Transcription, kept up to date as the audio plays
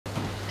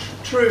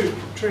True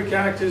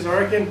characters,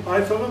 I reckon,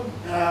 both of them.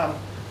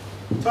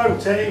 Total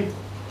team,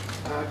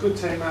 good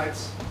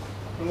teammates,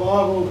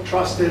 reliable,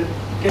 trusted,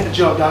 get the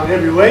job done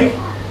every week,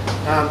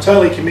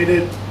 totally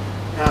committed.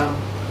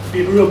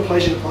 Be a real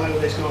pleasure to play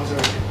with these guys,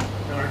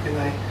 I reckon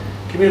they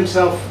commit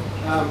themselves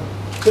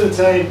to the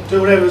team,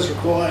 do whatever is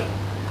required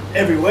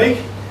every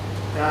week,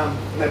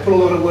 and they put a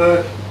lot of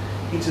work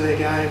into their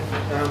game.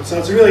 So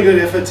it's a really good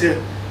effort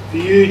for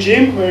you,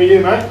 Jim. Where are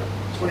you, mate?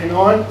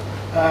 29.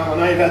 I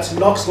know you've had some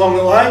knocks along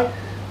the way,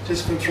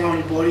 just from throwing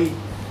your body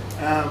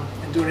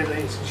and doing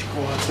everything that's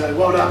required. So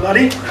well done,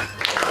 buddy. And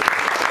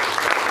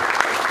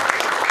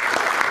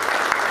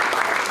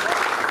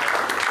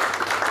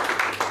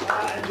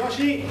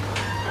Joshy,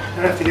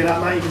 don't have to get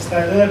up, mate. You can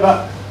stay there.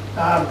 But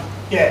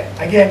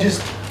yeah, again,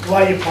 just the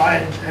way you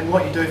play and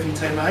what you do for your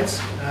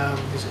teammates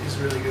is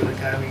really good.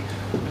 Okay,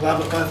 we love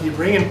what both of you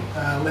bring in.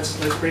 Let's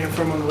bring it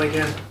from on the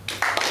weekend.